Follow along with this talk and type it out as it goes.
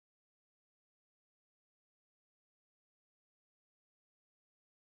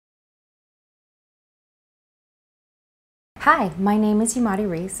Hi, my name is Yumary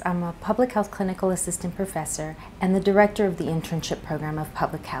Ruiz. I'm a Public Health Clinical Assistant Professor and the Director of the Internship Program of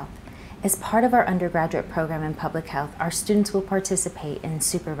Public Health. As part of our undergraduate program in Public Health, our students will participate in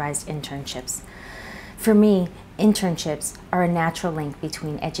supervised internships. For me, internships are a natural link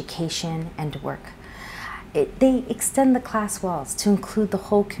between education and work. They extend the class walls to include the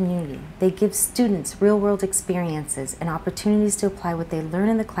whole community. They give students real-world experiences and opportunities to apply what they learn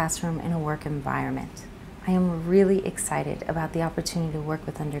in the classroom in a work environment. I am really excited about the opportunity to work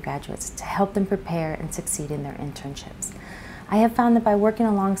with undergraduates to help them prepare and succeed in their internships. I have found that by working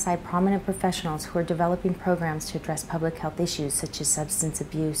alongside prominent professionals who are developing programs to address public health issues such as substance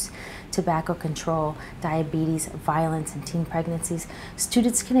abuse, tobacco control, diabetes, violence, and teen pregnancies,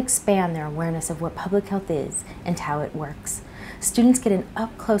 students can expand their awareness of what public health is and how it works. Students get an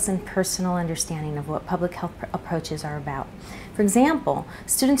up-close and personal understanding of what public health approaches are about. For example,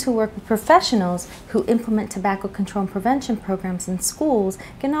 students who work with professionals who implement tobacco control and prevention programs in schools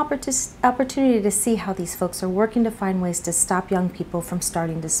get an opportunity to see how these folks are working to find ways to stop young people from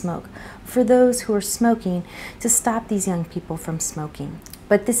starting to smoke. For those who are smoking, to stop these young people from smoking.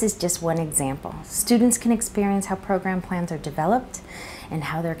 But this is just one example. Students can experience how program plans are developed and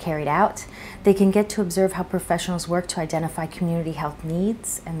how they're carried out. They can get to observe how professionals work to identify community health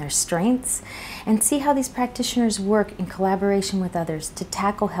needs and their strengths, and see how these practitioners work in collaboration with others to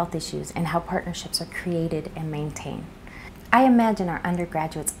tackle health issues and how partnerships are created and maintained. I imagine our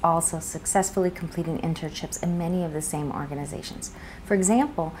undergraduates also successfully completing internships in many of the same organizations. For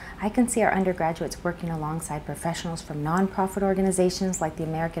example, I can see our undergraduates working alongside professionals from nonprofit organizations like the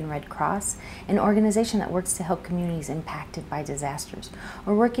American Red Cross, an organization that works to help communities impacted by disasters,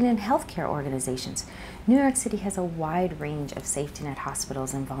 or working in healthcare organizations. New York City has a wide range of safety net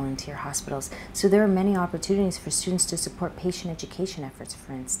hospitals and volunteer hospitals, so there are many opportunities for students to support patient education efforts,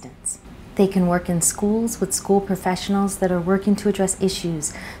 for instance. They can work in schools with school professionals that are working to address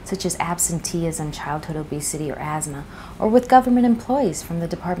issues such as absenteeism, childhood obesity, or asthma, or with government employees from the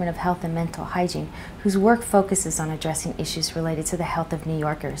Department of Health and Mental Hygiene whose work focuses on addressing issues related to the health of New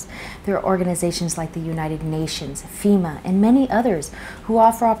Yorkers. There are organizations like the United Nations, FEMA, and many others who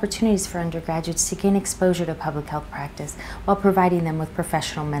offer opportunities for undergraduates to gain exposure to public health practice while providing them with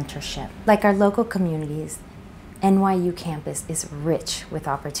professional mentorship. Like our local communities, NYU campus is rich with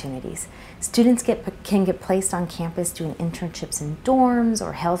opportunities. Students can get placed on campus doing internships in dorms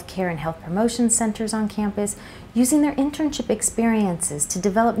or healthcare and health promotion centers on campus, using their internship experiences to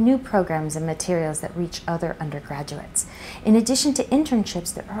develop new programs and materials that reach other undergraduates. In addition to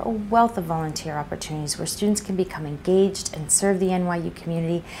internships, there are a wealth of volunteer opportunities where students can become engaged and serve the NYU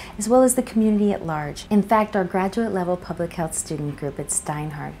community as well as the community at large. In fact, our graduate level public health student group at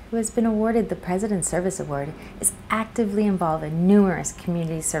Steinhardt, who has been awarded the President's Service Award, is actively involved in numerous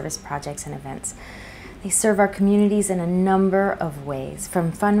community service projects and events. They serve our communities in a number of ways,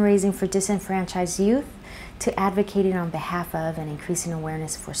 from fundraising for disenfranchised youth to advocating on behalf of and increasing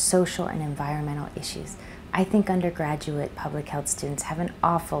awareness for social and environmental issues. I think undergraduate public health students have an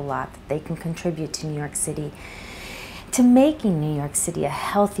awful lot that they can contribute to New York City, to making New York City a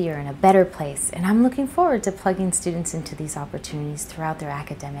healthier and a better place, and I'm looking forward to plugging students into these opportunities throughout their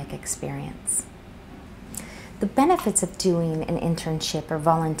academic experience. The benefits of doing an internship or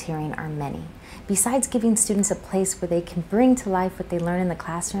volunteering are many. Besides giving students a place where they can bring to life what they learn in the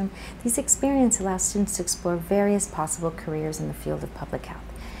classroom, these experiences allow students to explore various possible careers in the field of public health.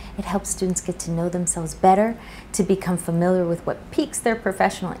 It helps students get to know themselves better, to become familiar with what piques their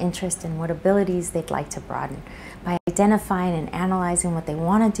professional interest and what abilities they'd like to broaden. By identifying and analyzing what they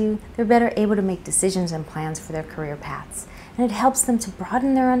want to do, they're better able to make decisions and plans for their career paths. And it helps them to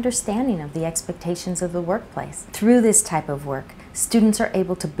broaden their understanding of the expectations of the workplace. Through this type of work, students are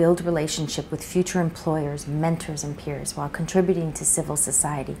able to build relationship with future employers, mentors, and peers while contributing to civil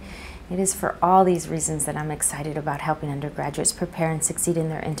society. It is for all these reasons that I'm excited about helping undergraduates prepare and succeed in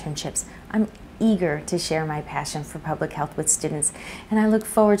their internships. I'm eager to share my passion for public health with students, and I look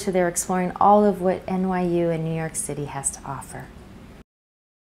forward to their exploring all of what NYU and New York City has to offer.